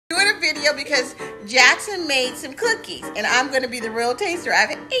video because Jackson made some cookies, and I'm going to be the real taster. I've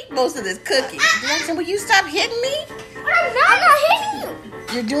ate most of this cookie. Jackson, will you stop hitting me? I'm not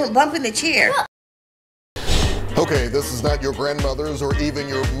hitting you. You're bumping the chair. Okay, this is not your grandmother's or even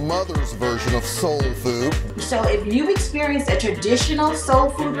your mother's version of soul food. So if you've experienced a traditional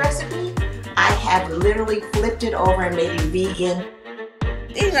soul food recipe, I have literally flipped it over and made it vegan.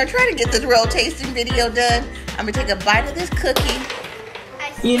 You know, trying to get this real tasting video done. I'm gonna take a bite of this cookie.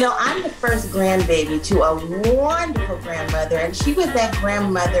 You know, I'm the first grandbaby to a wonderful grandmother, and she was that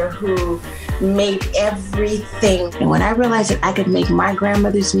grandmother who made everything. And when I realized that I could make my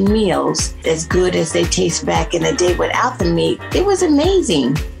grandmother's meals as good as they taste back in the day without the meat, it was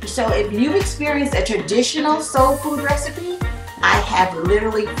amazing. So if you've experienced a traditional soul food recipe, I have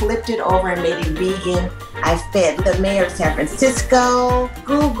literally flipped it over and made it vegan. I fed the mayor of San Francisco,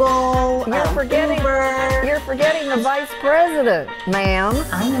 Google, You're forgetting the vice president, ma'am.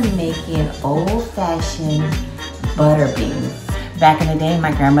 I'm making old-fashioned butter beans. Back in the day,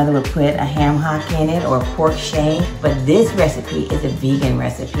 my grandmother would put a ham hock in it or pork shank, but this recipe is a vegan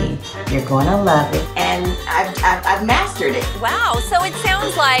recipe. You're gonna love it. And I've mastered it. Wow, so it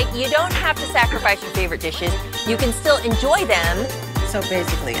sounds like you don't have to sacrifice your favorite dishes. You can still enjoy them. So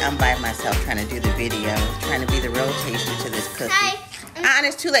basically, I'm by myself trying to do the video, trying to be the real taster to this cookie. Hi.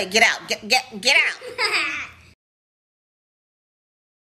 It's too late. Get out. Get out.